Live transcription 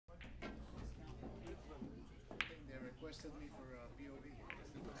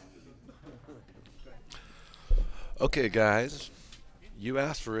Okay, guys, you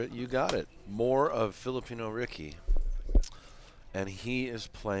asked for it, you got it. More of Filipino Ricky, and he is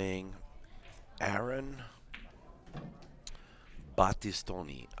playing Aaron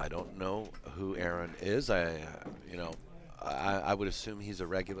Battistoni. I don't know who Aaron is. You know, I would assume he's a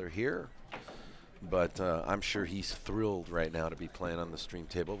regular here, but I'm sure he's thrilled right now to be playing on the stream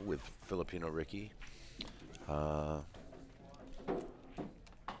table with Filipino Ricky.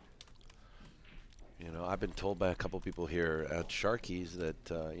 You know, I've been told by a couple people here at Sharkies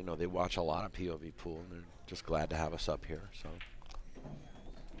that you know, they watch a lot of POV pool and they're just glad to have us up here. So.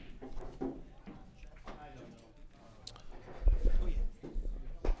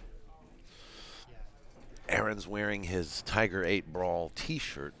 Aaron's wearing his Tiger 8 Brawl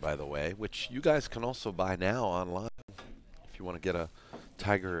t-shirt, by the way, which you guys can also buy now online if you want to get a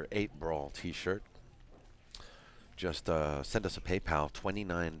Tiger 8 Brawl t-shirt. Just send us a PayPal,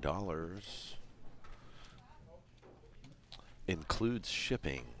 $29. Includes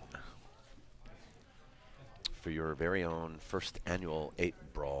shipping for your very own first annual 8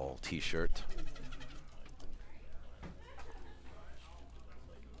 Brawl t-shirt.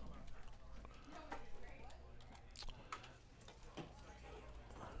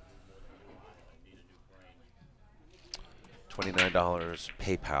 $29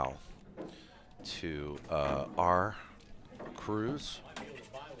 PayPal to R Cruz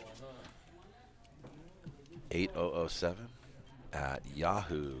 8007 at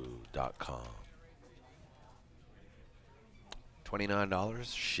yahoo.com.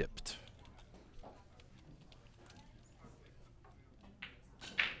 $29 shipped.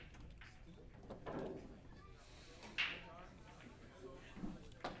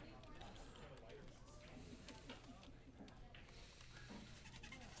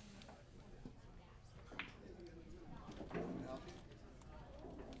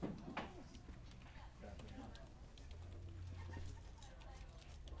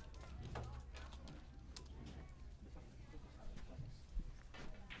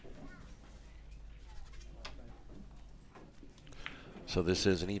 So this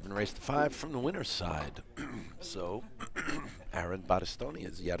is an even race to 5 from the winner's side. So Aaron Battistoni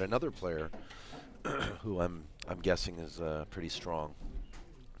is yet another player who I'm guessing is pretty strong.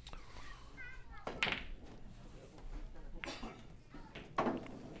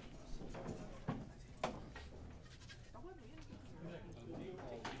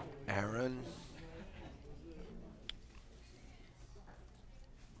 Aaron.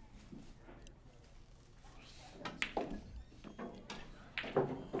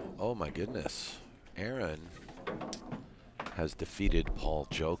 Oh my goodness. Aaron has defeated Paul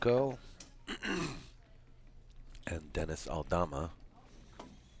Joko and Dennis Aldama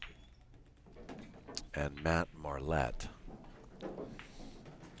and Matt Marlette.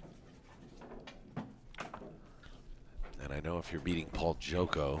 And I know if you're beating Paul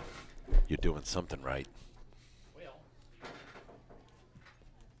Joko, you're doing something right.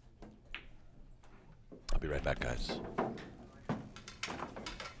 I'll be right back, guys.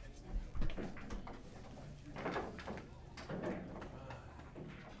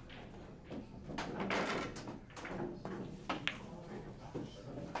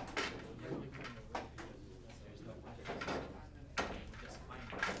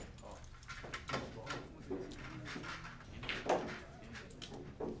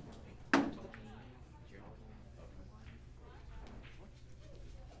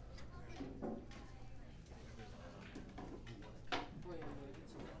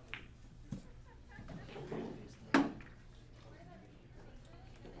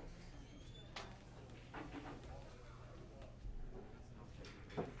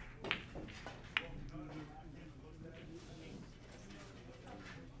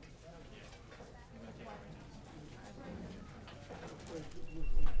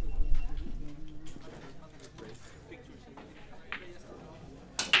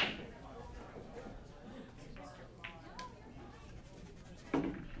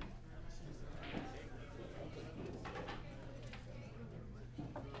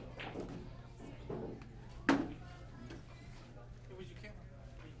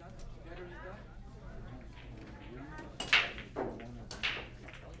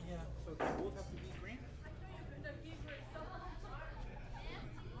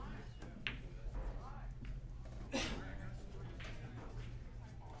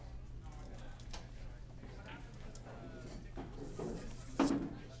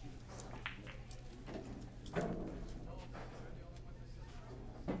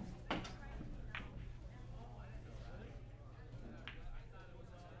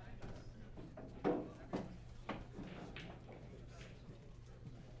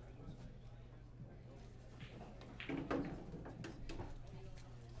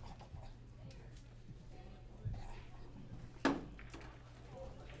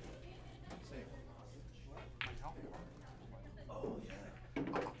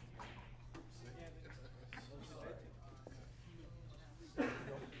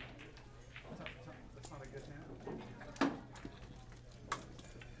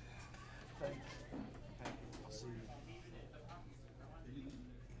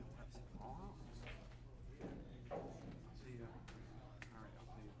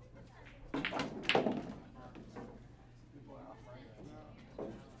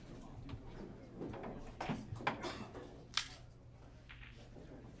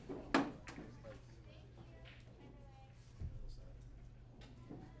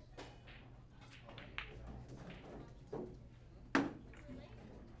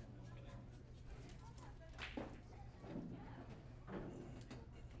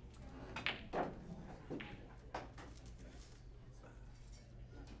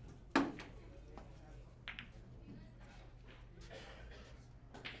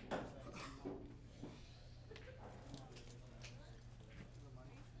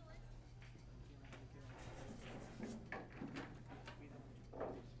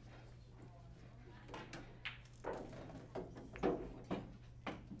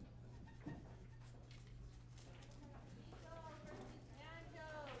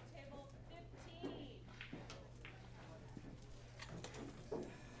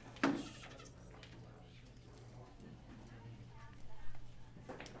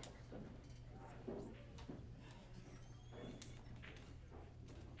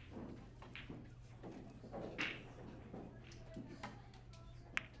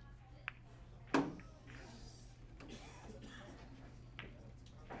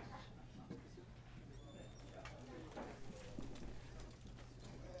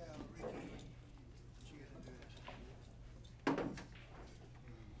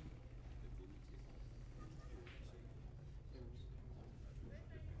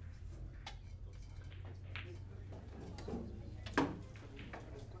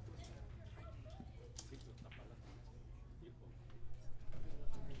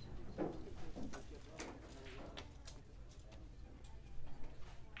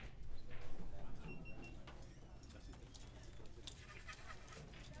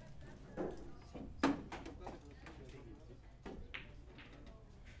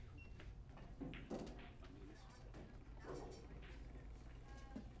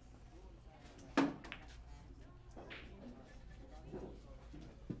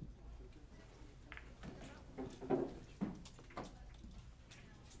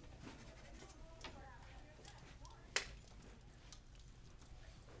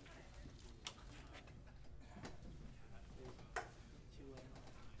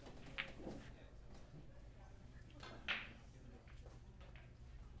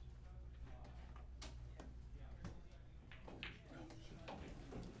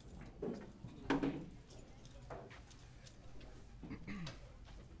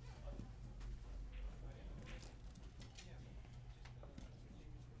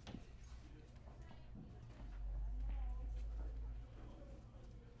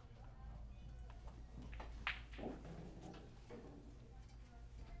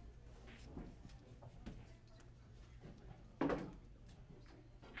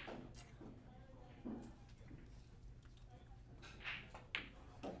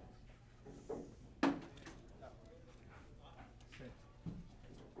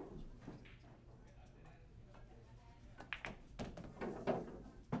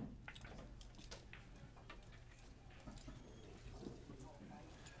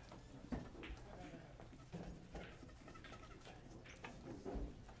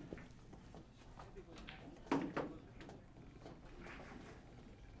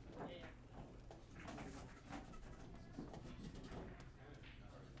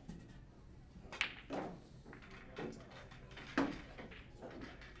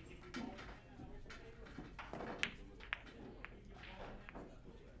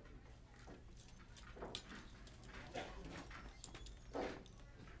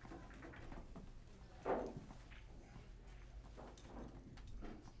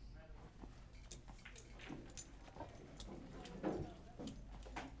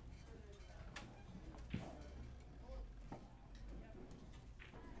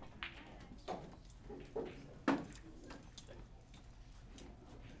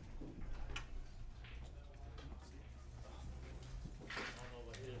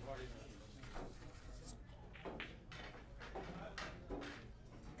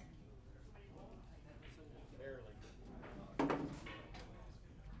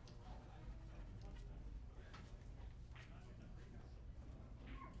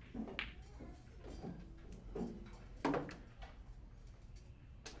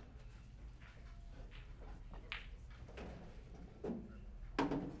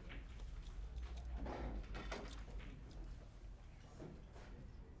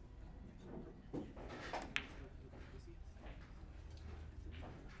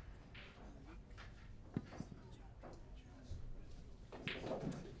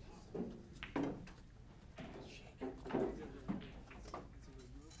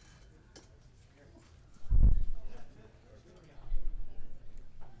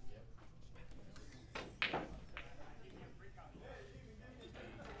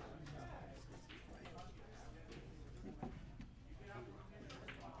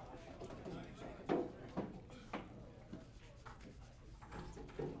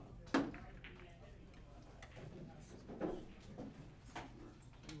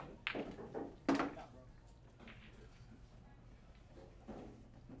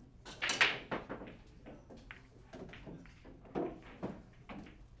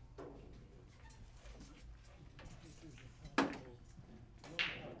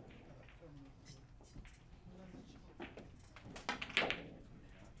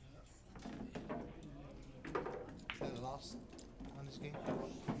 this game?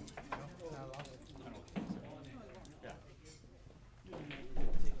 No, not lost.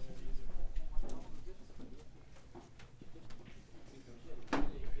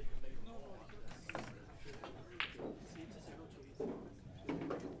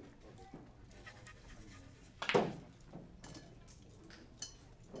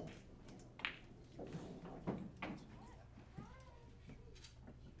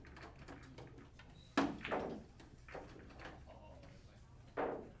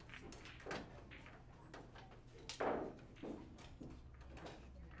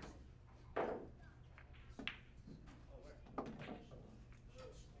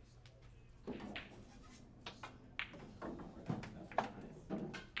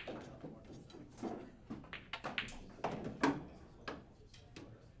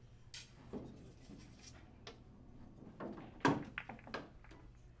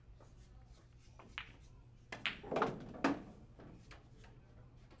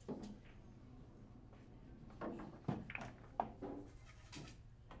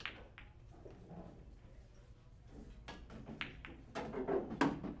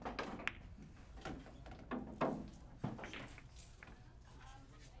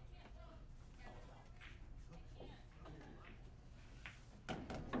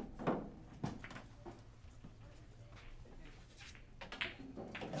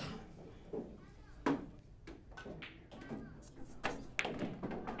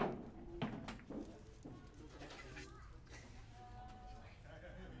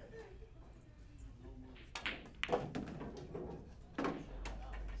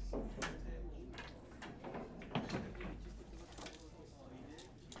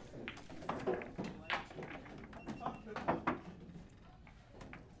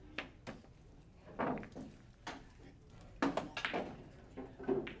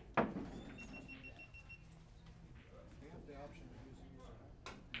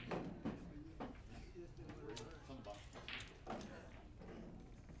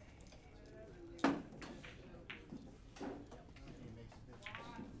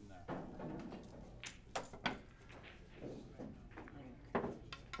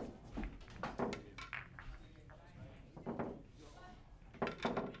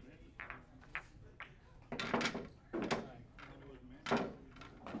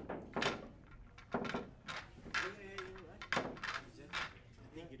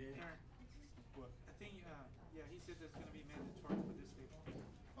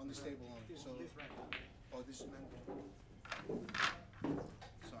 This table only. So, oh, this is mandatory.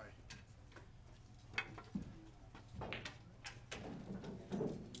 Sorry.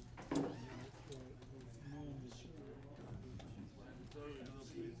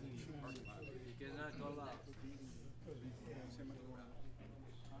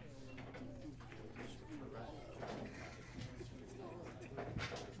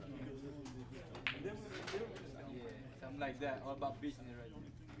 Something like that, all about business, right?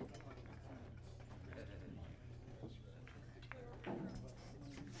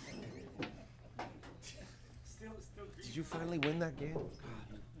 Did you finally win that game?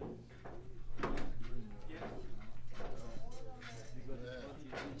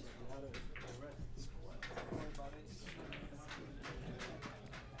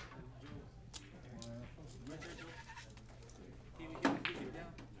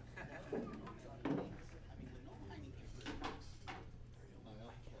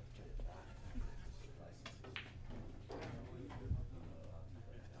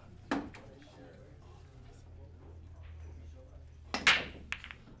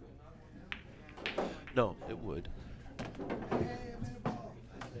 No, it would.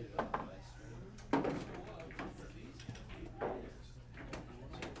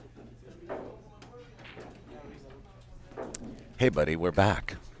 Hey, buddy, we're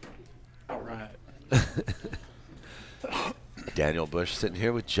back. All right. Daniel Busch sitting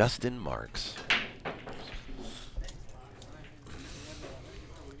here with Justin Marks.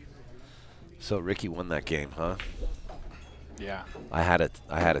 So Ricky won that game, huh? Yeah. I had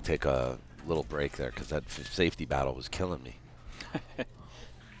to take a little break there because that safety battle was killing me.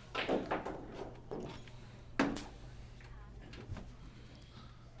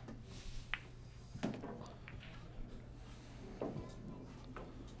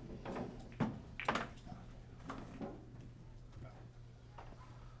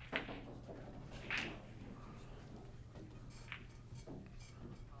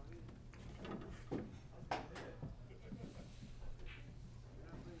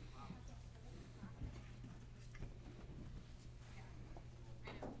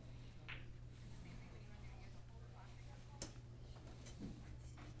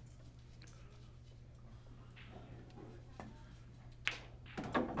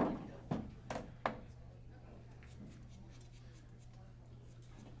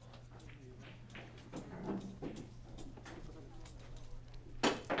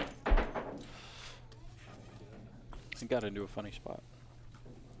 got into a funny spot.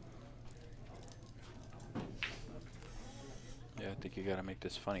 Yeah, I think you got to make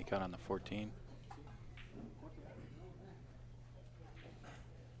this funny cut on the 14.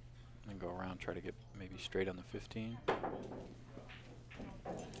 And go around, try to get maybe straight on the 15.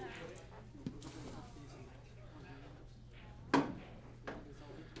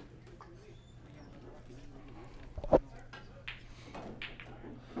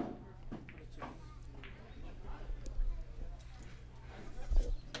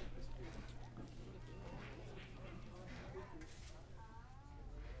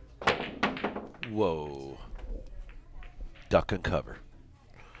 Whoa. Duck and cover.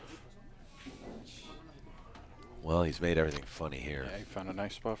 Well, he's made everything funny here. Yeah, he found a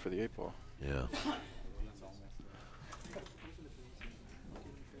nice spot for the 8-ball. Yeah.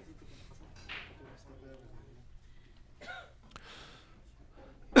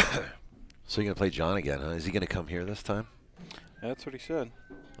 So you're going to play John again, huh? Is he going to come here this time? That's what he said.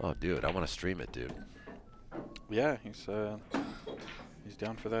 Oh, dude, I want to stream it, dude. Yeah, he's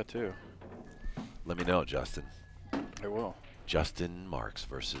down for that too. Let me know, Justin. I will. Justin Marks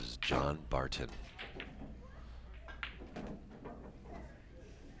versus John Barton.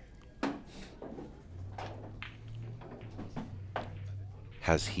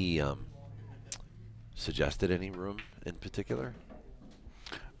 Has he suggested any room in particular?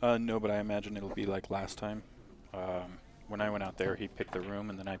 No, but I imagine it'll be like last time. When I went out there, he picked the room,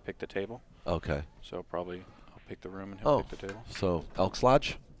 and then I picked the table. Okay. So probably I'll pick the room, and he'll pick the table. So Elks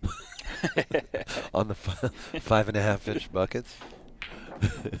Lodge? On the 5.5-inch buckets?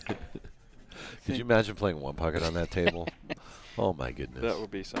 Could you imagine playing one pocket on that table? Oh, my goodness. That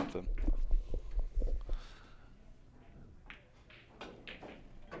would be something.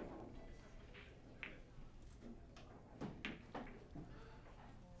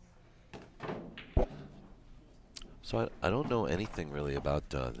 So I don't know anything really about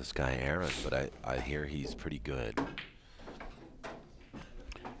this guy Aaron, but I hear he's pretty good.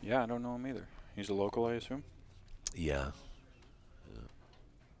 Yeah, I don't know him either. He's a local, I assume? Yeah.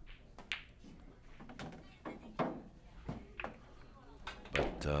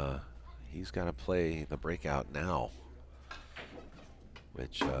 But he's got to play the breakout now,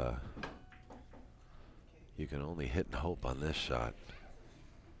 which you can only hit and hope on this shot.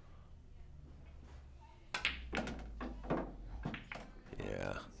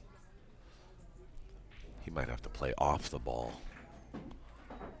 Yeah. He might have to play off the ball.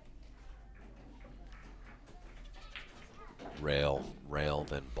 Rail,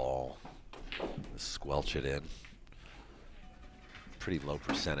 then ball. Squelch it in. Pretty low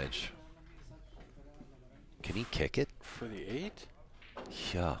percentage. Can he kick it? For the 8?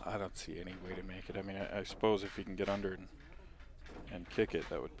 Yeah. I don't see any way to make it. I mean, I suppose if he can get under and kick it,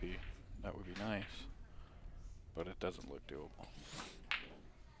 that would be nice. But it doesn't look doable.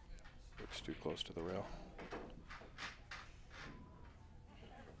 Looks too close to the rail.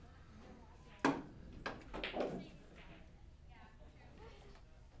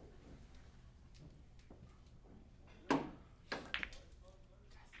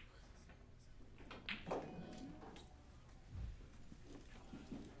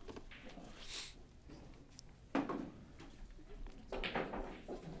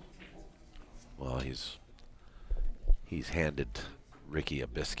 Well, he's handed Ricky a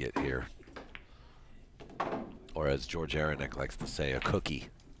biscuit here. Or as George Aronik likes to say, a cookie.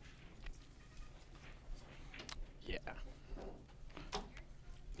 Yeah.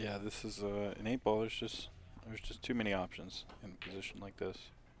 Yeah, this is an 8-ball. There's just too many options in a position like this.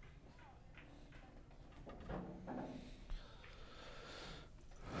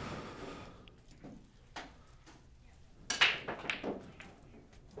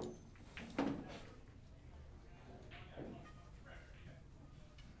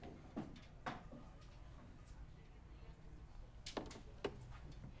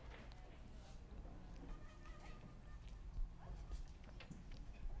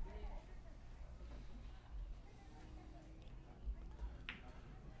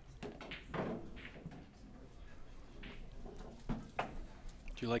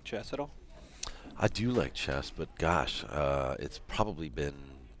 Do you like chess at all? I do like chess, but gosh, it's probably been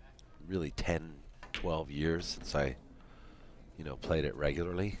really 10, 12 years since I, played it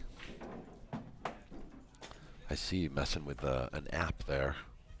regularly. I see you messing with an app there.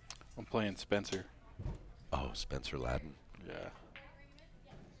 I'm playing Spencer. Oh, Spencer Ladden. Yeah.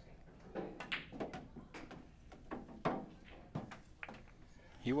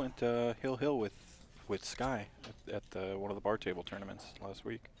 He went hill with Sky at one of the bar table tournaments last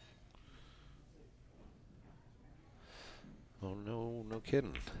week. Oh, no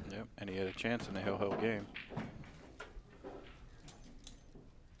kidding. Yep, and he had a chance in the hill game.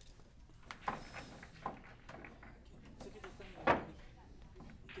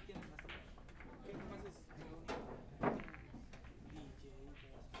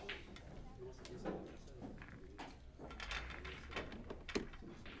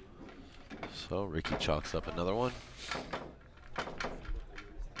 So Ricky chalks up another one.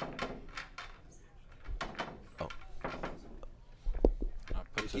 Oh.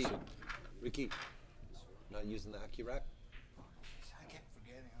 Puts Ricky, us Ricky, not using the AccuRack? I kept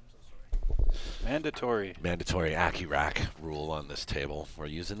forgetting. I'm so sorry. mandatory. Mandatory AccuRack rule on this table. We're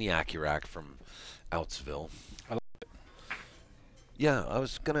using the AccuRack from Outsville. I like Yeah, I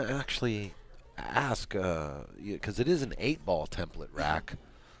was going to actually ask, because it is an 8-ball template rack,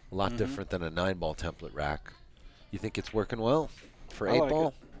 a lot different than a 9-ball template rack. You think it's working well for I like 8-ball?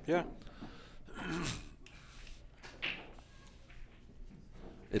 it. Yeah.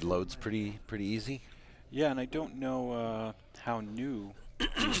 It loads pretty easy. Yeah, and I don't know how new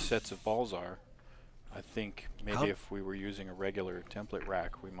these sets of balls are. I think maybe if we were using a regular template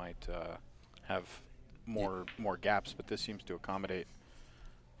rack, we might have more gaps, but this seems to accommodate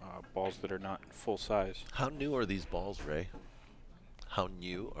balls that are not full size. How new are these balls, Ray? How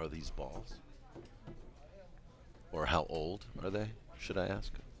new are these balls? Or how old are they, should I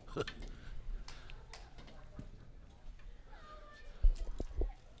ask?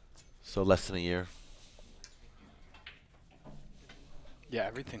 So less than a year. Yeah,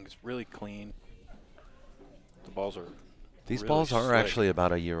 everything's really clean. The balls are These really balls are slick. actually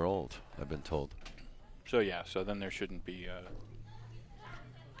about a year old, I've been told. So yeah, so then there shouldn't be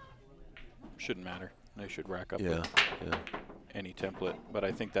shouldn't matter. They should rack up Yeah, with yeah. any template. But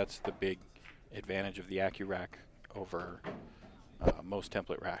I think that's the big advantage of the AccuRack over most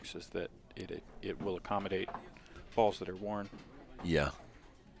template racks, is that it will accommodate balls that are worn. Yeah.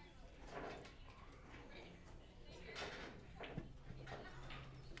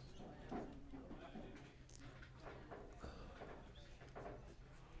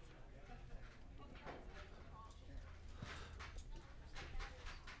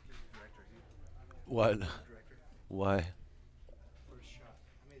 What? Why? First shot.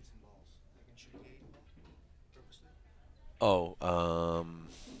 I made some balls. I can shoot 8 purposely. Oh,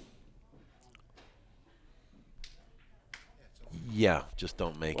 yeah, just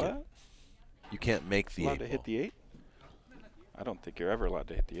don't make it. What? You can't make the Allowed 8 to ball. hit the 8? I don't think you're ever allowed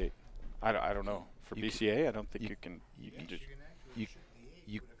to hit the 8. I don't know. For You BCA, I don't think you- you can just. You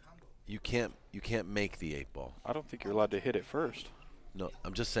you can't make the 8 ball. I don't think you're allowed to hit it first. No,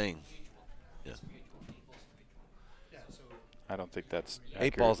 I'm just saying. Yeah. I don't think that's 8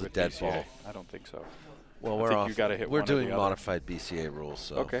 accurate ball's a with dead BCA. ball. I don't think so. Well, I we're think off. you gotta hit we're one or doing the other. modified BCA rules,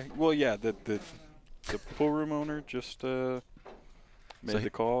 so. Okay. Well, yeah. The pool room owner just made the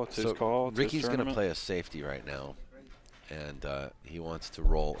call. It's his so call. It's Ricky's his going to tournament. play a safety right now, and he wants to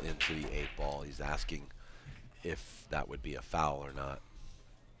roll into the 8 ball. He's asking if that would be a foul or not.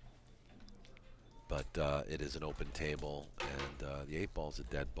 But it is an open table, and the 8 ball's a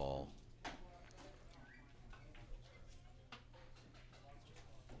dead ball.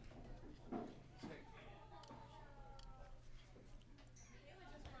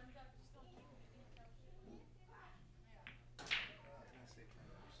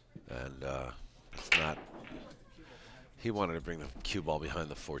 And it's not. He wanted to bring the cue ball behind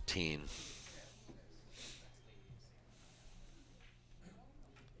the 14.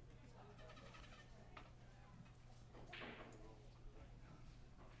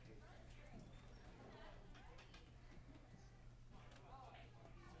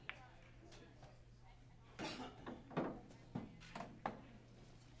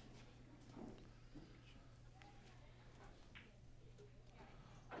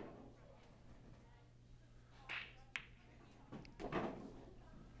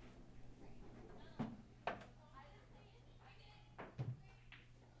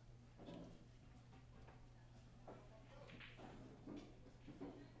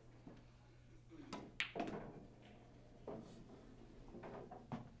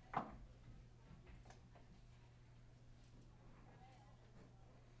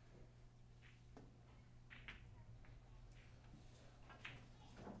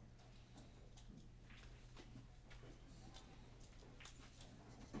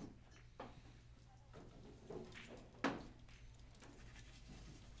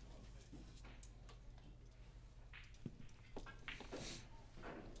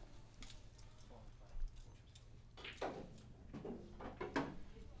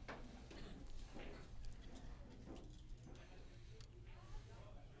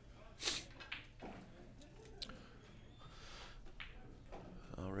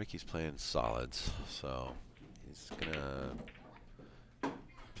 Ricky's playing solids, so he's gonna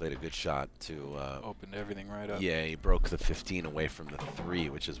played a good shot to Opened everything right up. yeah, he broke the 15 away from the 3,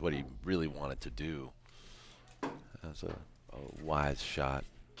 which is what he really wanted to do. That's a wise shot.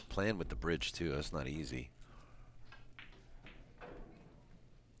 Playing with the bridge too, that's not easy.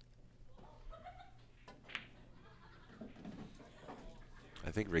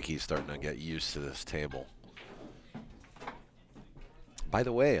 I think Ricky's starting to get used to this table. By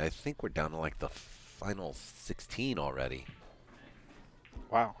the way, I think we're down to like the final 16 already.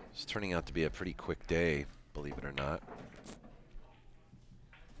 Wow. It's turning out to be a pretty quick day, believe it or not.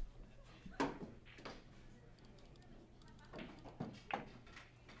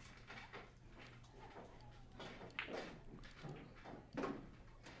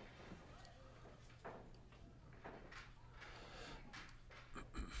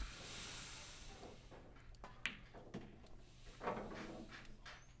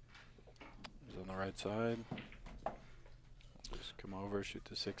 He's on the right side. Just come over, shoot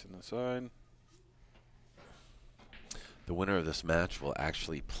the 6 in the side. The winner of this match will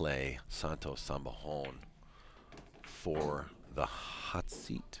actually play Santos Sambajon for the hot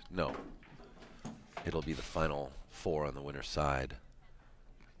seat. No, it'll be the final 4 on the winner's side.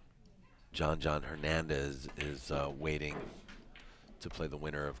 John Hernandez is waiting to play the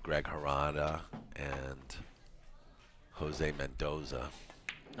winner of Greg Harada and Jose Mendoza.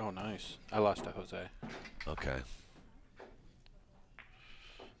 Oh, nice. I lost to Jose. Okay.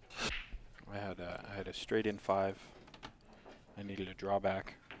 I had a straight in 5. I needed a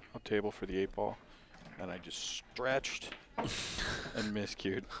drawback up table for the 8-ball, and I just stretched and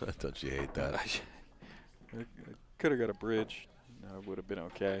miscued. Don't you hate that? I could have got a bridge. That would have been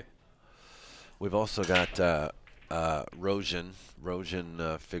okay. We've also got Rojan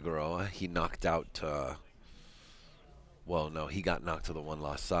Figueroa. He knocked out, well, no, he got knocked to the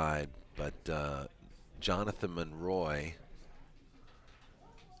one-loss side, but Jonathan Monroy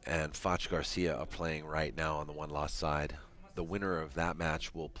and Foch Garcia are playing right now on the one-loss side. The winner of that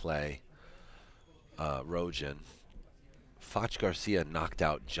match will play Rojan. Foch Garcia knocked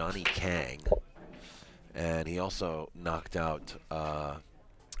out Johnny Kang, and he also knocked out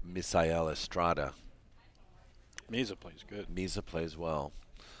Misael Estrada. Misa plays good. Misa plays well.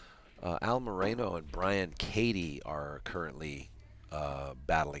 Al Moreno and Brian Cady are currently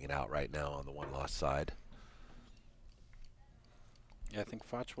battling it out right now on the one-loss side. Yeah, I think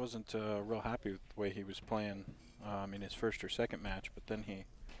Foch wasn't real happy with the way he was playing in his first or second match, but then he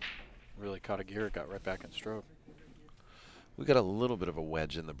really caught a gear, got right back in stroke. We've got a little bit of a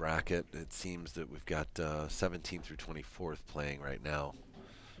wedge in the bracket. It seems that we've got 17th through 24th playing right now.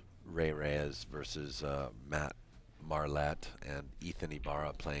 Ray Reyes versus Matt Marlette, and Ethan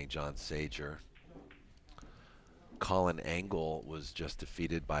Ibarra playing John Sager. Colin Angle was just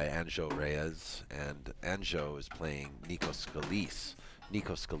defeated by Anjo Reyes, and Anjo is playing Nico Scalise.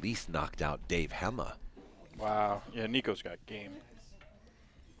 Nico Scalise knocked out Dave Hema. Wow. Yeah, Nico's got game.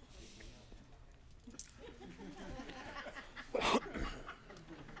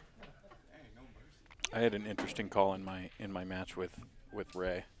 I had an interesting call in my match with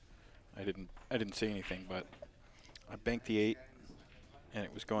Ray. I didn't say anything, but I banked the 8, and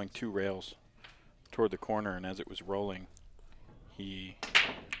it was going 2 rails toward the corner, and as it was rolling, he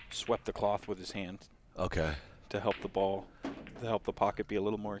swept the cloth with his hand. Okay. To help the ball, to help the pocket be a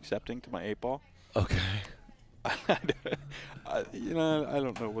little more accepting to my 8-ball. Okay. You know, I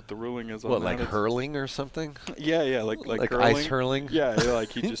don't know what the ruling is on what, that. like hurling or something? Yeah, like curling? Ice hurling? Yeah,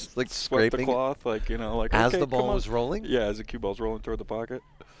 like he just like swept the scraping cloth, like, you know, like as okay, the ball come was on. rolling? Yeah, as the cue ball's rolling toward the pocket.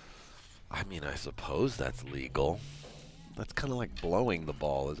 I mean, I suppose that's legal. That's kind of like blowing the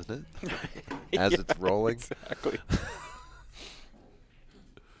ball, isn't it? As it's rolling. Exactly.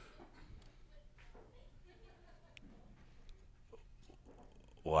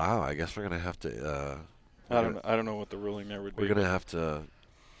 Wow, I guess we're gonna have to. I don't know what the ruling there would be. We're gonna have to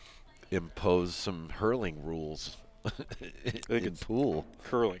impose some hurling rules in pool.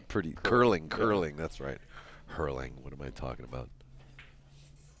 Curling. Curling. That's right. Hurling. What am I talking about?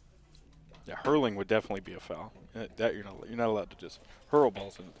 Yeah, hurling would definitely be a foul. That you're not allowed to just hurl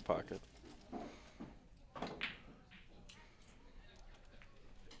balls into the pocket.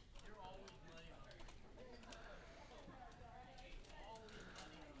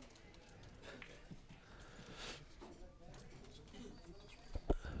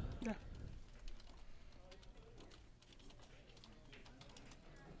 Yeah.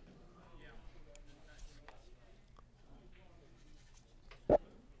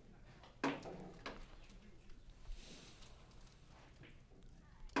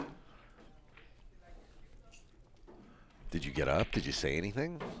 Did you get up? Did you say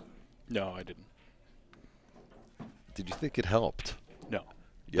anything? No, I didn't. Did you think it helped? No.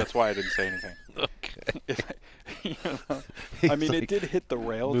 Yeah. That's why I didn't say anything. Okay. You know, I mean, like it did hit the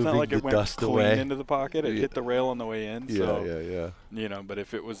rail. It's not like it went clean away. into the pocket. It hit the rail on the way in. Yeah, so, yeah. You know, but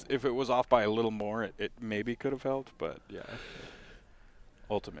if it was off by a little more, it maybe could have helped. But yeah,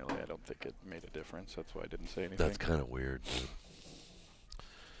 ultimately, I don't think it made a difference. That's why I didn't say anything. That's kind of weird. Dude.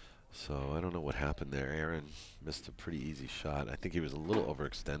 So I don't know what happened there. Aaron missed a pretty easy shot. I think he was a little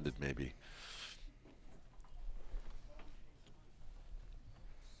overextended maybe.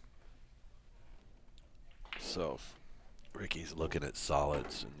 So Ricky's looking at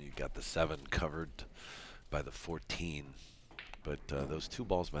solids, and you got the 7 covered by the 14. But those 2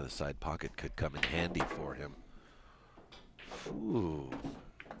 balls by the side pocket could come in handy for him. Ooh.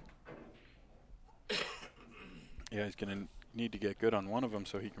 Yeah, he's going to need to get good on one of them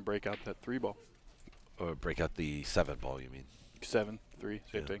so he can break out that 3 ball. Or break out the 7 ball, you mean? 7, 3,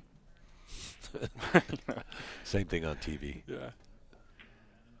 same thing. Same thing on TV. Yeah.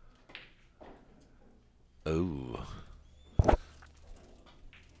 Oh.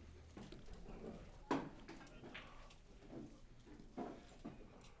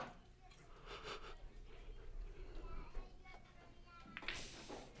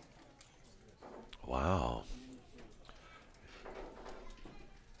 Wow.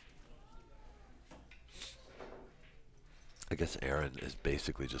 I guess Aaron is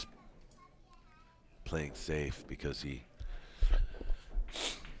basically just playing safe because he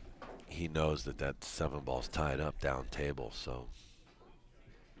knows that that 7 ball's tied up down table, so.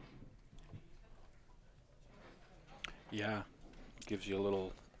 Yeah, gives you a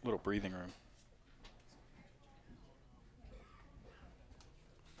little breathing room.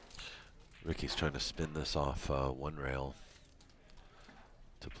 Ricky's trying to spin this off 1 rail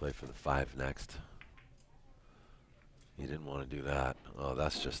to play for the 5 next. He didn't want to do that. Oh,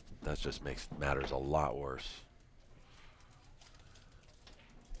 that just makes matters a lot worse.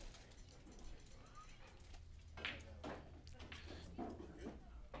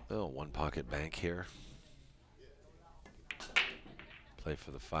 Oh, 1 pocket bank here. Play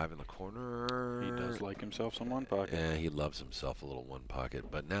for the 5 in the corner. He does like himself some 1 pocket. Yeah, he loves himself a little 1 pocket.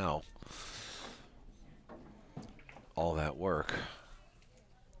 But now, all that work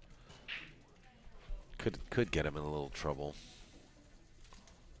could get him in a little trouble.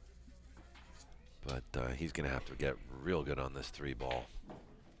 But he's going to have to get real good on this 3 ball.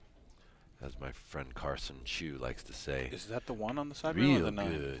 As my friend Carson Chu likes to say. Is that the 1 on the side rail or the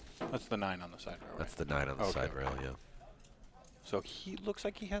 9? Good. That's the 9 on the side rail, right? That's the 9 on the side rail, yeah. So he looks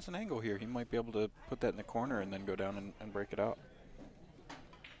like he has an angle here. He might be able to put that in the corner and then go down and break it out.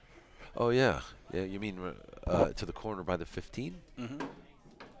 Oh, yeah. Yeah, you mean to the corner by the 15? Mm-hmm.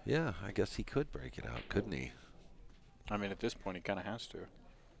 Yeah, I guess he could break it out, couldn't he? I mean, at this point, he kind of has to.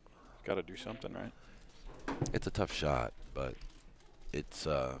 He's got to do something, right? It's a tough shot, but it's...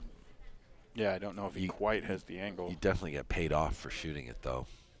 yeah, I don't know if he quite has the angle. You definitely get paid off for shooting it, though.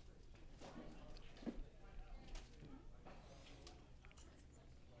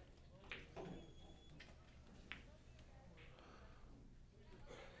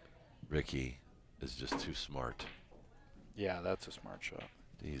 Ricky is just too smart. Yeah, that's a smart shot.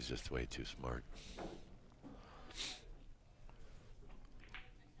 He's just way too smart.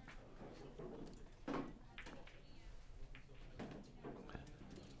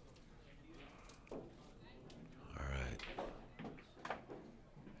 All right.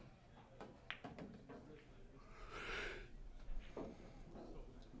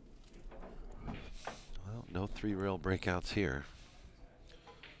 Well, no 3 rail breakouts here.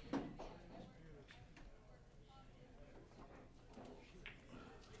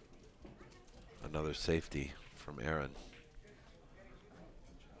 Another safety from Aaron.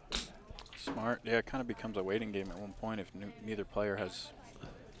 Smart. Yeah, it kind of becomes a waiting game at one point if neither player has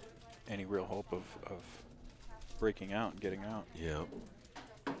any real hope of breaking out and getting out. Yeah.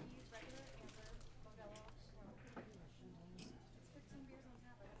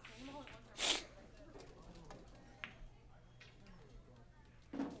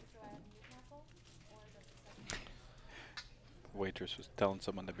 The waitress was telling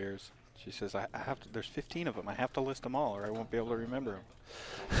someone the beers. She says, I have to, there's 15 of them. I have to list them all or I won't be able to remember them.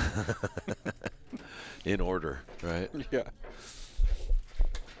 In order, right? Yeah.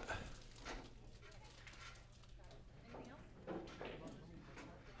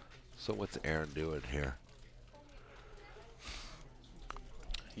 So what's Aaron doing here?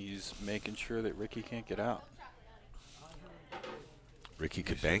 He's making sure that Ricky can't get out. Ricky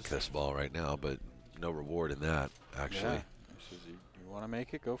could bank this ball right now, but no reward in that, actually. Yeah. He says, you want to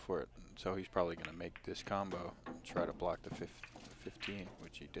make it, go for it. And so he's probably going to make this combo and try to block the 15,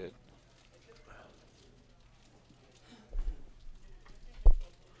 which he did.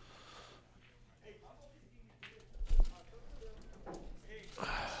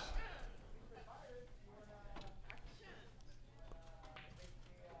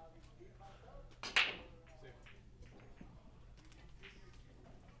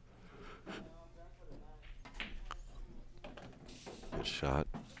 Good shot.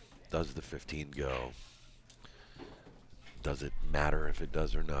 Does the 15 go? Does it matter if it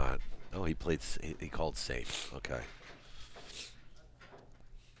does or not? Oh, he played. He called safe. Okay.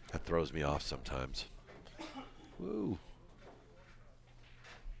 That throws me off sometimes. Woo.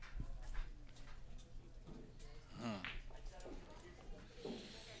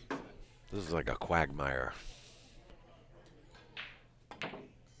 This is like a quagmire.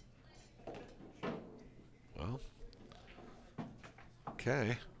 Well,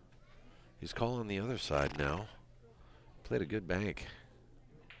 okay. He's calling the other side now. Played a good bank.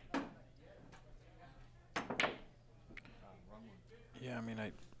 Yeah, I mean,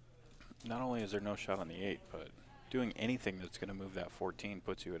 not only is there no shot on the 8, but doing anything that's going to move that 14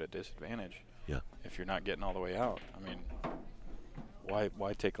 puts you at a disadvantage. Yeah. If you're not getting all the way out. I mean,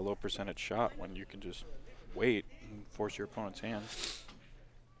 why take a low percentage shot when you can just wait and force your opponent's hand?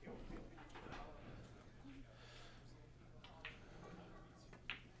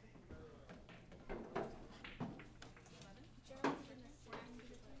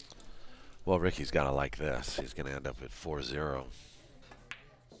 Well, Ricky's got to like this. He's going to end up at 4-0.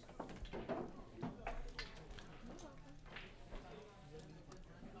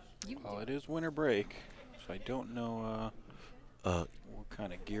 Well, it is winter break, so I don't know what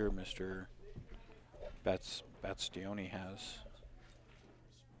kind of gear Mr. Battistoni has.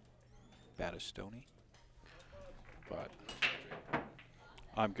 Battistoni? But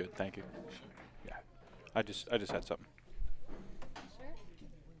I'm good, thank you. Yeah, I just had something.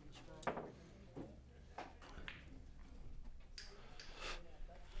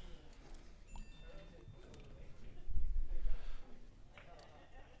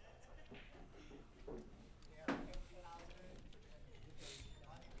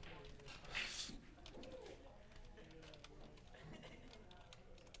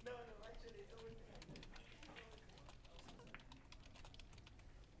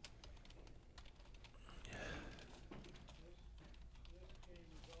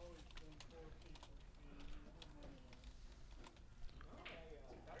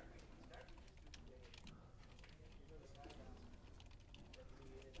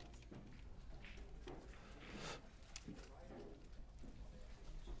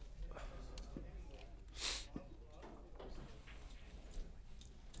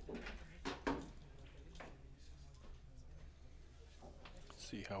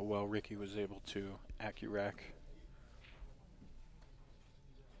 See how well Ricky was able to accurack.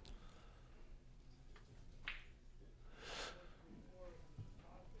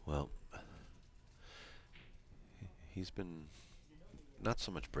 Well, he's been not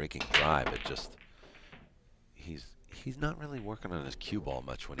so much breaking dry, but just he's not really working on his cue ball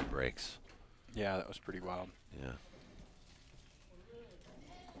much when he breaks. Yeah, that was pretty wild. Yeah.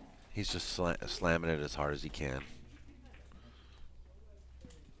 He's just slamming it as hard as he can.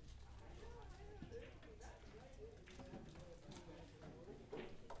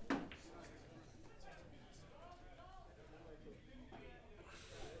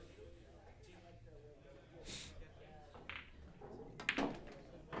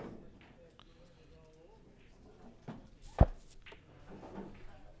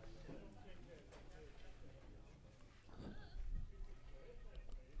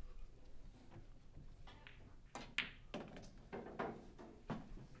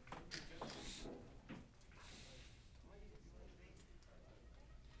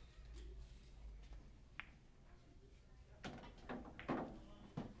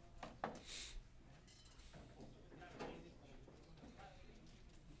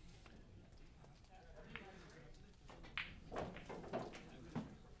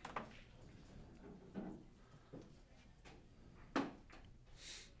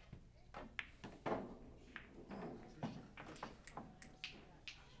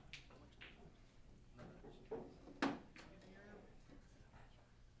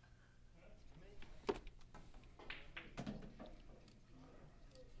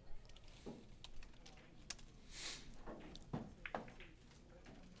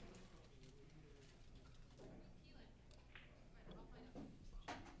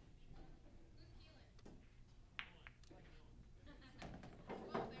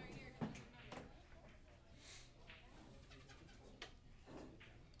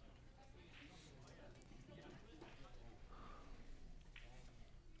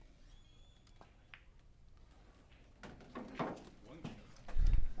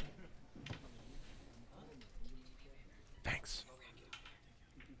 Thanks.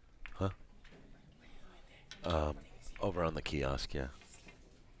 Huh? Over on the kiosk, yeah.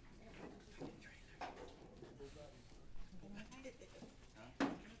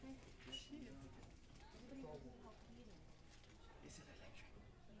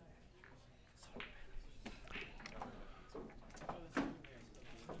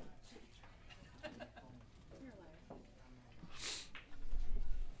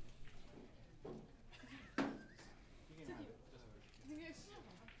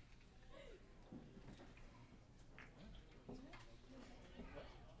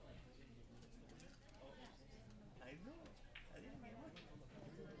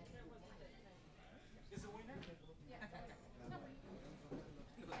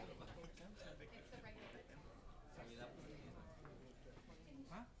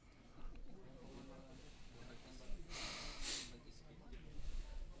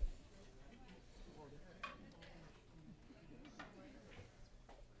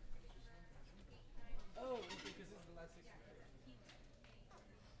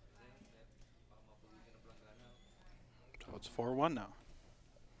 it's 4-1 now.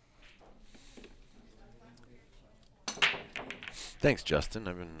 Thanks, Justin.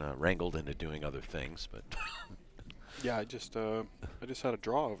 I've been wrangled into doing other things, but Yeah, I just had a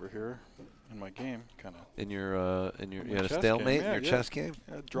draw over here in my game, kind of. in your you My had a chess stalemate game, in your yeah. chess game.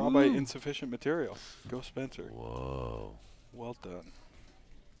 Yeah, draw by insufficient material. Go Spencer. Whoa. Well done.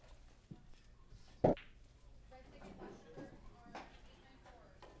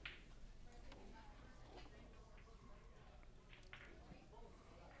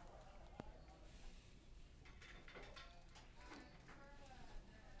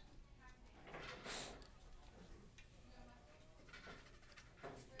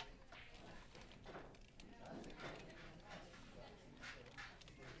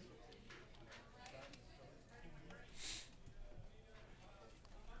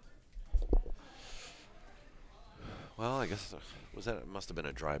 Well, I guess it must have been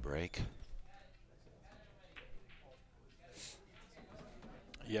a dry break.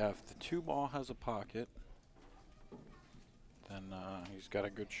 Yeah, if the 2-ball has a pocket, then he's got a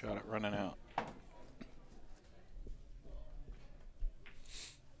good shot at running out.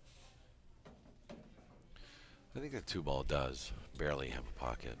 I think that 2-ball does barely have a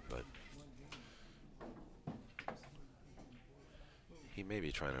pocket, but he may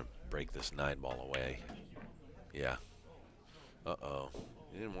be trying to break this 9-ball away. Yeah. Uh-oh.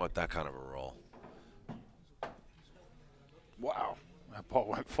 You didn't want that kind of a roll. Wow, that ball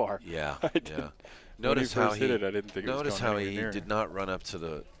went far. Yeah. I Yeah. didn't- Notice when he how first hit it, I didn't think it was notice going how anywhere he near. did not run up to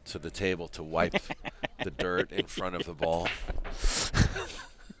the table to wipe the dirt in front of the ball.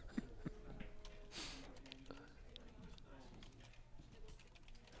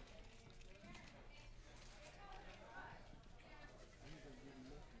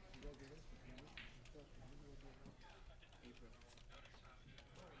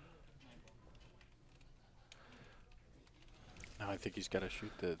 Now I think he's got to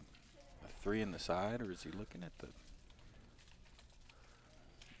shoot the 3 in the side, or is he looking at the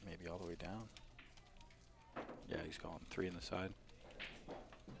maybe all the way down? Yeah, he's calling 3 in the side.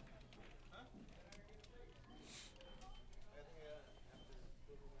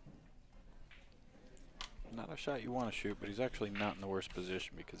 Not a shot you want to shoot, but he's actually not in the worst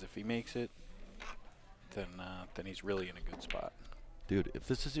position, because if he makes it, then he's really in a good spot. Dude, if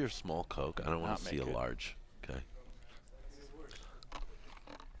this is your small Coke, I don't want Not to see a make it. large. Okay.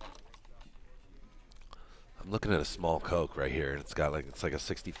 I'm looking at a small Coke right here, and it's like a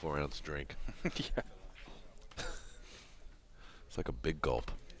 64-ounce drink. Yeah. It's like a big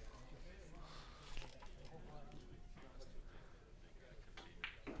gulp.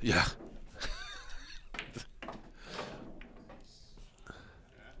 Yeah.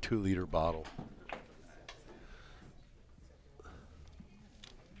 2-liter bottle.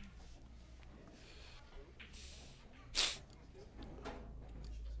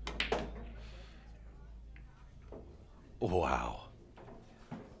 Wow.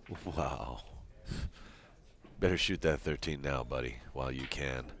 Wow. Better shoot that 13 now, buddy, while you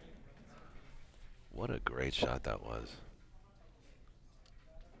can. What a great shot that was.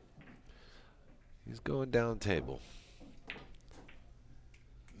 He's going down table.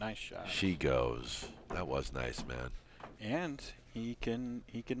 Nice shot. She goes. That was nice, man. And he can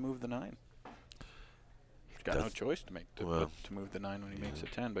move the 9. He's got no That's- choice to make well, to move the 9 when he makes yeah.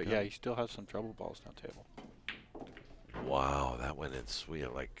 a 10. But Yeah. yeah, he still has some trouble balls down table. Wow, that went in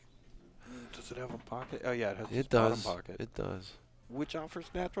sweet. Like Does it have a pocket? Oh yeah, it has it its bottom does. pocket, It does. which offers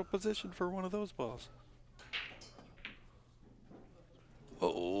natural position for one of those balls.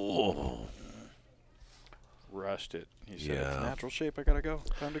 Oh. Rushed it. He said, Yeah. "It's natural shape. I gotta go.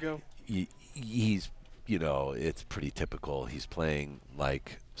 Time to go." He's, it's pretty typical. He's playing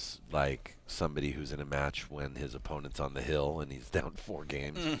like somebody who's in a match when his opponent's on the hill and he's down 4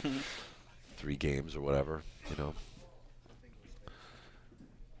 games, 3 games or whatever.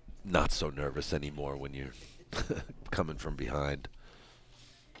 Not so nervous anymore when you're coming from behind.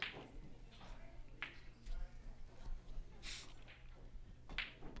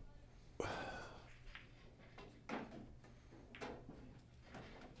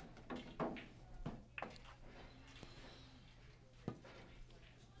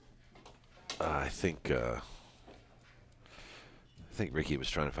 I think Ricky was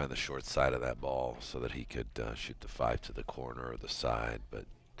trying to find the short side of that ball so that he could shoot the 5 to the corner or the side, but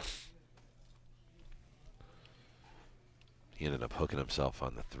he ended up hooking himself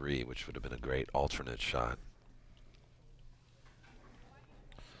on the 3, which would have been a great alternate shot.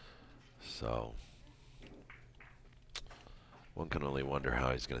 So one can only wonder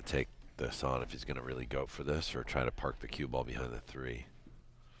how he's going to take this on, if he's going to really go for this or try to park the cue ball behind the 3.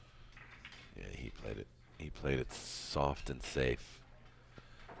 Yeah, he played it He played it soft and safe.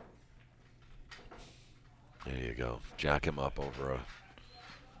 There you go. Jack him up over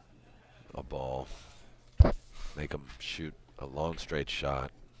a ball. Make him shoot a long straight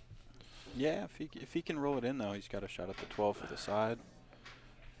shot. Yeah, if he can roll it in though, he's got a shot at the 12 for the side.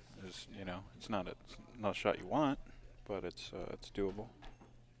 There's, you know, it's not a shot you want, but it's doable.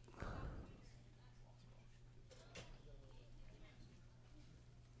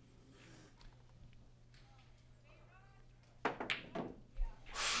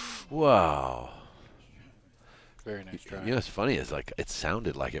 Wow. Very nice try. You know what's funny is like it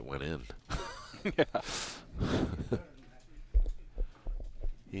sounded like it went in. Yeah.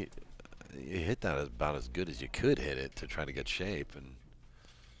 You hit that about as good as you could hit it to try to get shape, and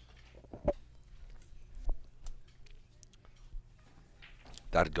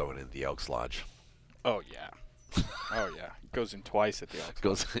that'd go in the Elks Lodge. Oh yeah. Oh yeah. It goes in twice at the Elks.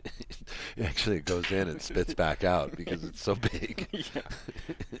 Goes actually it goes in and spits back out because it's so big. Yeah.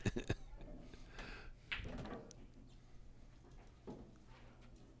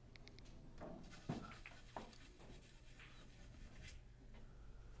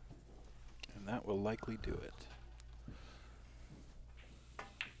 And that will likely do it.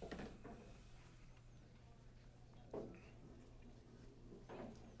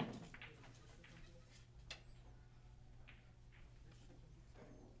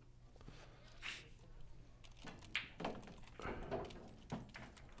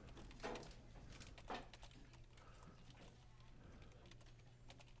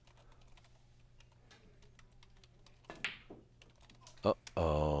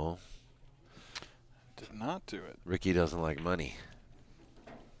 Uh-oh. Did not do it. Ricky doesn't like money.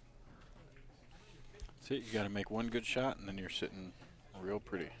 That's it. You got to make one good shot, and then you're sitting real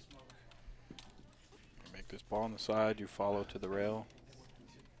pretty. You make this ball on the side. You follow to the rail.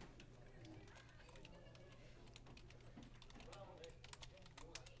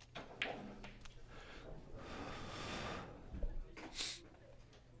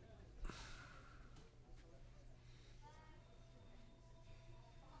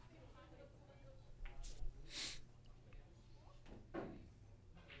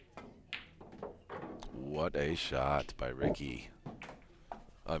 What a shot by Ricky.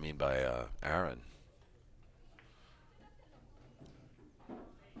 I mean by Aaron.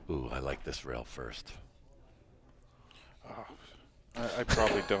 Ooh, I like this rail first. Oh, I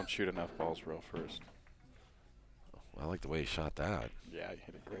probably don't shoot enough balls rail first. I like the way he shot that. Yeah, you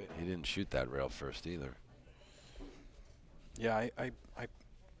hit it great. He didn't shoot that rail first either. Yeah, I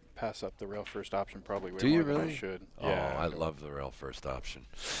pass up the rail first option probably way Do you more than I really? should. Oh, Yeah, I love the rail first option.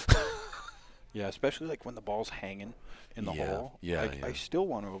 Yeah, especially like when the ball's hanging in the Yeah, hole. yeah, I yeah. still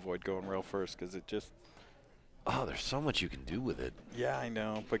want to avoid going rail first because it just. Oh, there's so much you can do with it. Yeah, I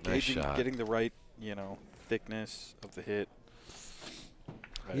know, but Nice shot. getting the right, you know, thickness of the hit.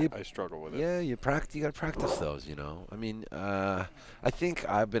 I struggle with it. Yeah, you got to practice those, you know. I mean, I think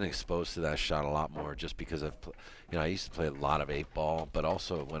I've been exposed to that shot a lot more just because I used to play a lot of 8-ball, but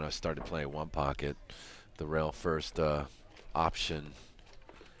also when I started playing one pocket, the rail first option.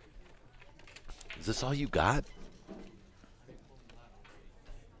 Is this all you got?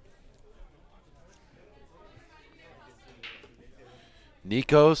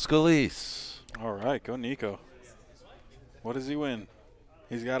 Nico Scalise. All right, go Nico. What does he win?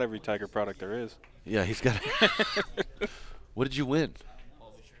 He's got every Tiger product there is. Yeah, he's got. What did you win?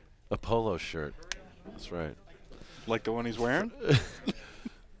 A polo shirt. That's right. Like the one he's wearing?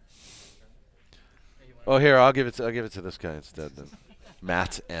 Oh, here, I'll give it to this guy instead then.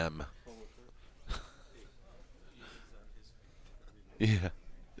 Matt M. Yeah.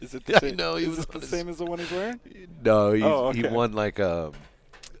 Is it the Yeah, I same, know, he is was it on the his- same as the one he's wearing? No, he Oh, he okay. won like the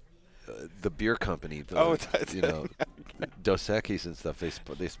beer company. You know, Dos Equis and stuff.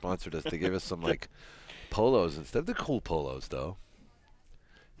 They sponsored us. They gave us some like polos and stuff. They're cool polos though.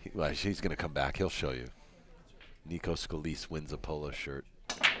 He's gonna come back. He'll show you. Nico Scalise wins a polo shirt.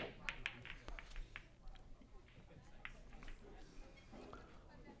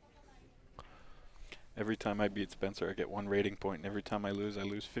 Every time I beat Spencer, I get 1 rating point, and every time I lose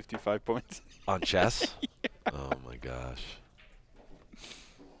 55 points. On chess? Yeah. Oh my gosh.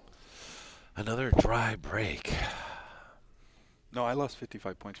 Another dry break. No, I lost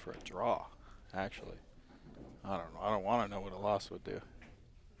 55 points for a draw, actually. I don't know. I don't want to know what a loss would do.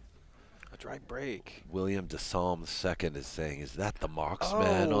 A dry break. William DeSalm II is saying, is that the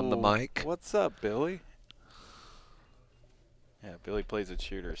marksman on the mic? What's up, Billy? Yeah, Billy plays at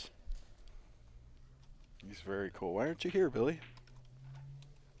shooters. He's very cool. Why aren't you here, Billy?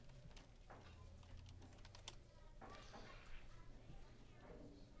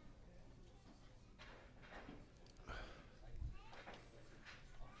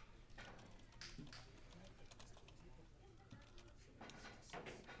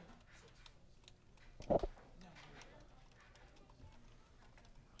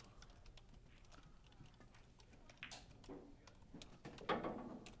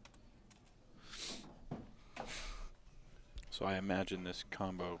 So I imagine this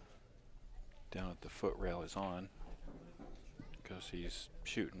combo down at the foot rail is on because he's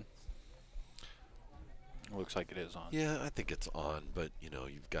shooting. It looks like it is on. Yeah, I think it's on, but you know,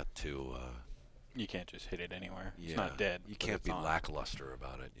 you've got to. You can't just hit it anywhere. Yeah, It's not dead. You but can't it's be on. lackluster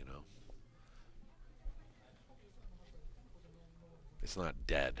about it, you know. It's not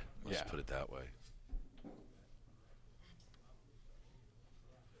dead. Let's Yeah. put it that way.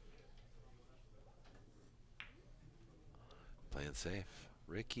 Playing safe.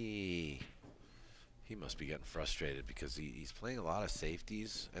 Ricky. He must be getting frustrated because he's playing a lot of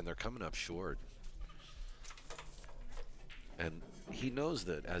safeties and they're coming up short. And he knows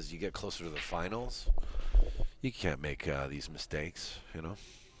that as you get closer to the finals, you can't make these mistakes, you know?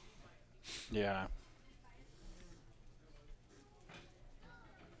 Yeah.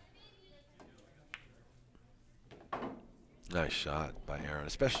 Nice shot by Aaron,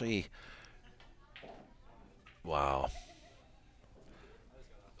 especially. Wow.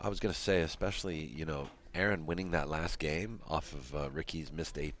 I was going to say, especially, you know, Aaron winning that last game off of Ricky's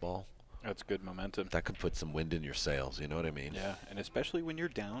missed 8-ball. That's good momentum. That could put some wind in your sails, you know what I mean? Yeah, and especially when you're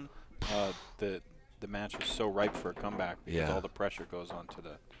down, the match is so ripe for a comeback because Yeah. all the pressure goes on to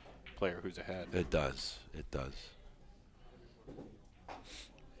the player who's ahead. It does. It does.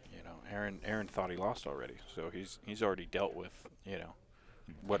 You know, Aaron thought he lost already, so he's already dealt with, you know,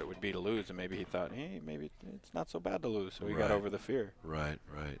 what it would be to lose, and maybe he thought, hey, maybe it's not so bad to lose, so he got Right. over the fear. Right,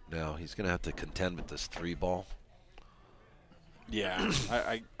 right. Now he's going to have to contend with this 3-ball. Yeah,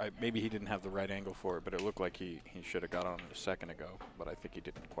 I maybe he didn't have the right angle for it, but it looked like he should have got on it a second ago, but I think he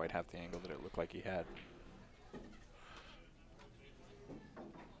didn't quite have the angle that it looked like he had.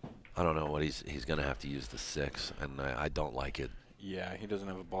 I don't know what he's going to have to use the 6, and I don't like it. Yeah, he doesn't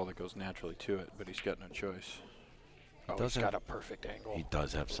have a ball that goes naturally to it, but he's got no choice. Oh, does he's have- got a perfect angle. He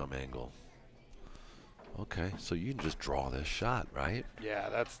does have some angle. Okay, so you can just draw this shot, right? Yeah,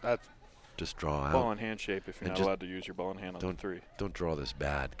 that's Just draw out. ball in hand shape if you're And not just allowed to use your ball in hand on the 3. Don't draw this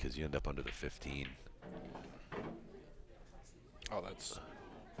bad because you end up under the 15. Oh, that's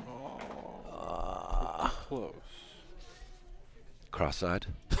Ah. close. Cross-side.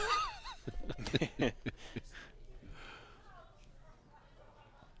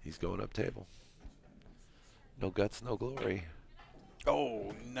 He's going up table. No guts, no glory.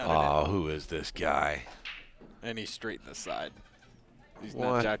 Oh, nutted Oh, who is this guy? it. And he's straight in the side. He's What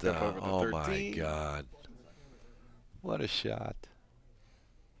not jacked the? up over the Oh 13. my God! What a shot!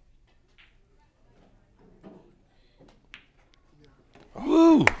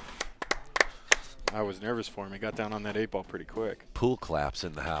 Woo! I was nervous for him. He got down on that 8-ball pretty quick. Pool claps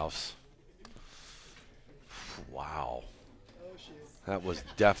in the house. Wow. That was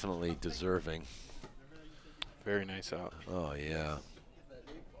definitely deserving. Very nice out. Oh yeah.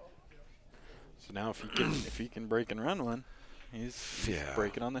 So now if he can break and run one, he's Yeah.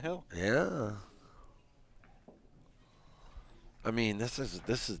 breaking on the hill. Yeah. I mean, this is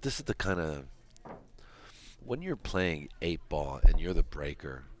the kind of when you're playing 8-ball and you're the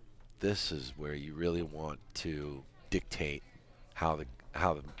breaker, this is where you really want to dictate how the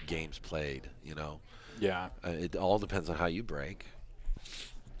game's played, you know. Yeah. It all depends on how you break,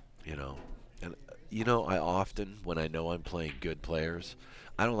 you know. And you know, I often when I know I'm playing good players,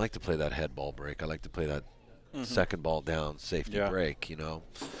 I don't like to play that head ball break. I like to play that second ball down safety Yeah. break, you know,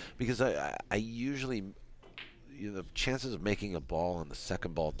 because I usually, you know, the chances of making a ball on the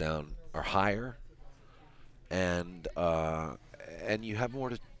second ball down are higher, and you have more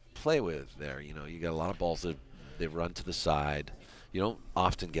to play with there. You know, you got a lot of balls that they run to the side. You don't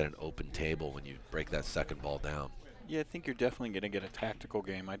often get an open table when you break that second ball down. Yeah, I think you're definitely going to get a tactical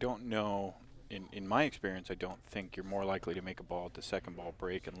game. I don't know. In my experience, I don't think you're more likely to make a ball at the second ball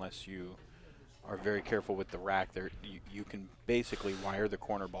break unless you are very careful with the rack. There, you can basically wire the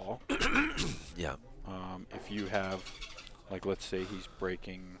corner ball. Yeah. If you have, like, let's say he's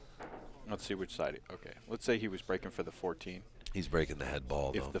breaking. Let's see which side. Okay, let's say he was breaking for the 14. He's breaking the head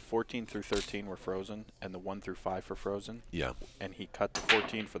ball, though. If the 14 through 13 were frozen and the 1 through 5 were frozen, Yeah. and he cut the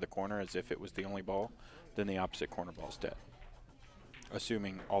 14 for the corner as if it was the only ball, then the opposite corner ball's dead.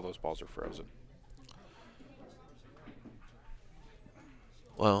 Assuming all those balls are frozen.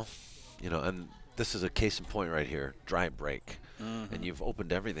 Well, you know, and this is a case in point right here. Dry break. And you've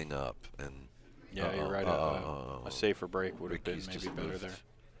opened everything up. And Yeah, you're right. A safer break would have been Ricky's maybe just better moved. there.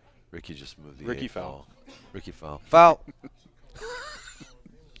 Ricky just moved the Ricky 8 foul. ball. Ricky foul. Foul!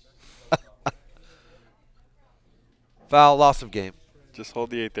 Foul, loss of game. Just hold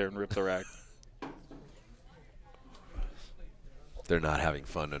the 8 there and rip the rack. They're not having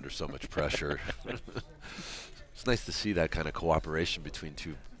fun under so much pressure. It's nice to see that kind of cooperation between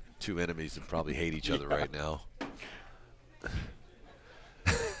two enemies that probably hate each other Yeah. right now.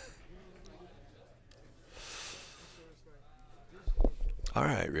 All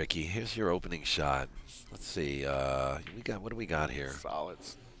right, Ricky. Here's your opening shot. Let's see. We got what do we got here? Solid.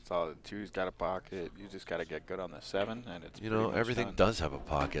 Solid. Two's got a pocket. You just got to get good on the 7, and it's You pretty know, much everything done. does have a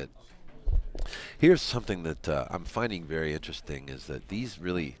pocket. Here's something that I'm finding very interesting is that these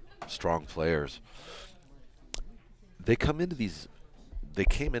really strong players, they came into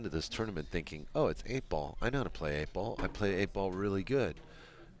this tournament thinking, oh, it's 8-ball. I know how to play 8-ball. I play 8-ball really good.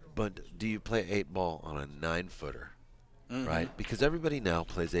 But do you play 8-ball on a 9-footer? Mm-hmm. Right? Because everybody now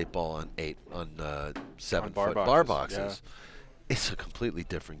plays 8-ball on 7-foot bar bar boxes, boxes. It's a completely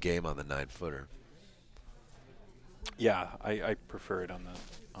different game on the 9-footer. Yeah, I prefer it on the.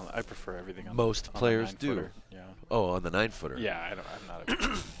 I prefer everything on Most the, on players the do. 9-footer. Yeah. Oh, on the 9-footer. Yeah, I'm not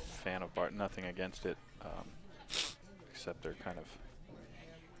a fan of bar. Nothing against it, except they're kind of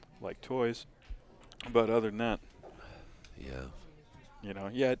like toys. But other than that, Yeah. you know,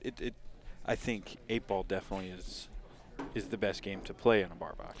 yeah, I think 8-ball definitely is the best game to play in a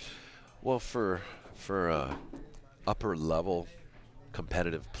bar box. Well, for upper level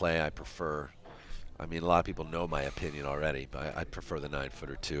competitive play, I prefer. I mean, a lot of people know my opinion already, but I prefer the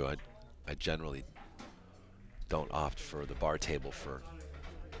 9-footer too. I generally don't opt for the bar table for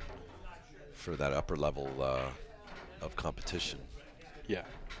that upper level of competition. Yeah,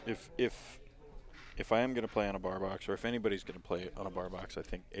 if I am going to play on a bar box, or if anybody's going to play on a bar box, I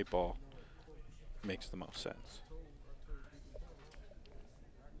think 8-ball makes the most sense.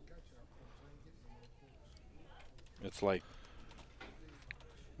 It's like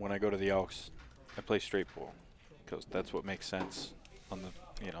when I go to the Elks, I play straight pool because that's what makes sense on the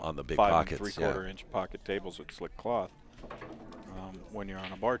On the big 5 pockets, and 3/4 inch pocket tables with slick cloth. When you're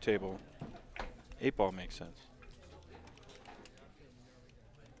on a bar table, 8-ball makes sense.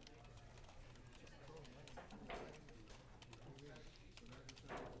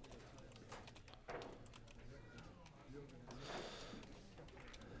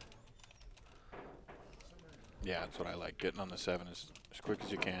 Yeah, that's what I like. Getting on the 7 as quick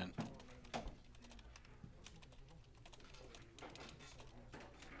as you can.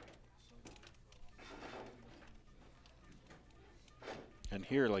 And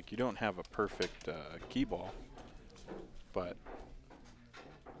here, like, you don't have a perfect key ball, but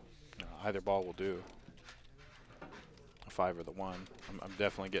either ball will do. A 5 or the 1. I'm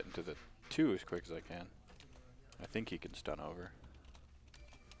definitely getting to the 2 as quick as I can. I think he can stun over.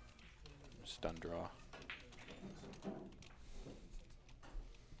 Stun draw.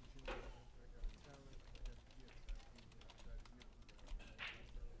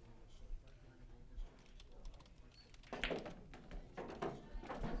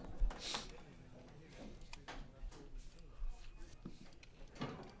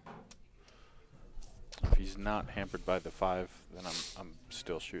 If he's not hampered by the 5, then I'm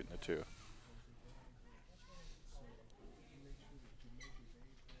still shooting the 2.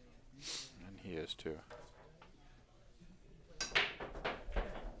 And he is too.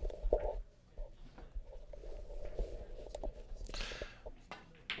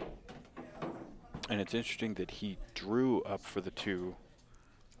 And it's interesting that he drew up for the 2.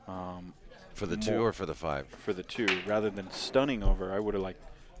 For the 2 or for the 5? For the 2, rather than stunning over. I would have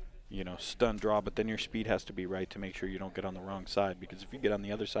stun draw, but then your speed has to be right to make sure you don't get on the wrong side. Because if you get on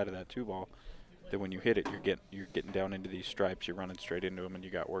the other side of that 2 ball, then when you hit it, you're getting down into these stripes. You're running straight into them, and you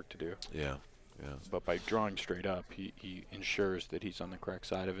got work to do. Yeah, yeah. But by drawing straight up, he ensures that he's on the correct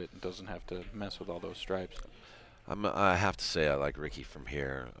side of it and doesn't have to mess with all those stripes. I have to say I like Ricky from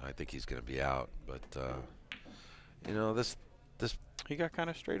here. I think he's going to be out, but you know this. He got kind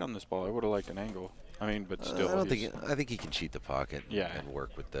of straight on this ball. I would have liked an angle. I mean, but still. I think he can cheat the pocket. Yeah. And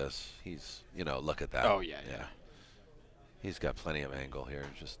work with this. He's look at that. Oh yeah. He's got plenty of angle here.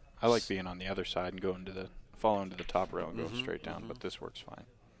 Just I like being on the other side and going to the following to the top rail and going straight down, but this works fine.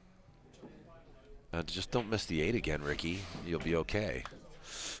 Just don't miss the 8 again, Ricky. You'll be okay.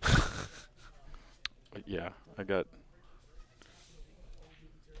 But yeah, I got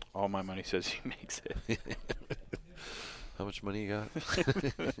all my money says he makes it. How much money you got?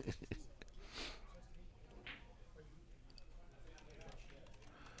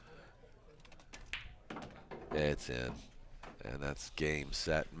 It's in. And that's game,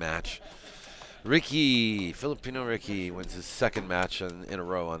 set, match. Filipino Ricky wins his 2nd match in a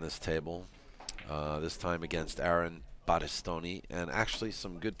row on this table. This time against Aaron Battistoni. And actually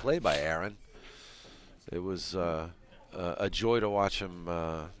some good play by Aaron. It was a joy to watch him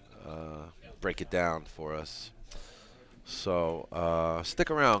break it down for us. So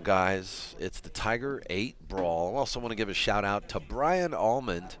stick around, guys. It's the Tiger 8 Brawl. I also want to give a shout out to Brian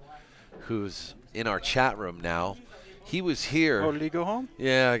Almond, who's in our chat room now. he was here. Oh, did he go home?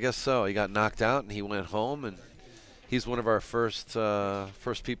 Yeah, I guess so. He got knocked out and he went home, and he's one of our first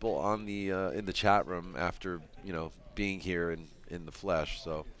people on the in the chat room after being here in the flesh.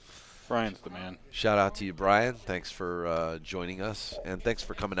 So Brian's the man. shout out to you, Brian. Thanks for joining us, and thanks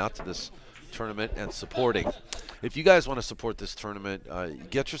for coming out to this tournament and supporting. If you guys want to support this tournament,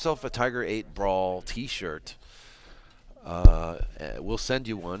 get yourself a Tiger 8 Brawl T-shirt. We'll send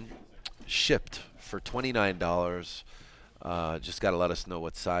you one shipped for $29. Just got to let us know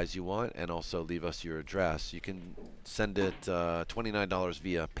what size you want and also leave us your address. You can send it $29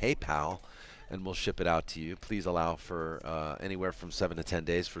 via PayPal, and we'll ship it out to you. Please allow for anywhere from 7 to 10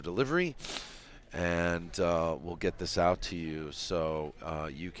 days for delivery, and we'll get this out to you. So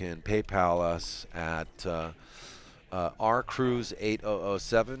you can PayPal us at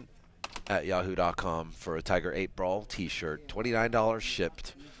rcruise8007 at yahoo.com for a Tiger 8 Brawl T-shirt. $29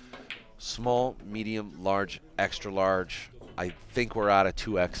 shipped. Small, medium, large, extra large. I think we're out of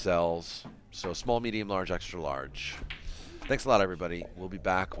 2XLs. So small, medium, large, extra large. Thanks a lot, everybody. We'll be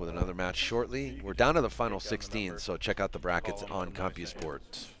back with another match shortly. We're down to the final 16, so check out the brackets on CompuSport.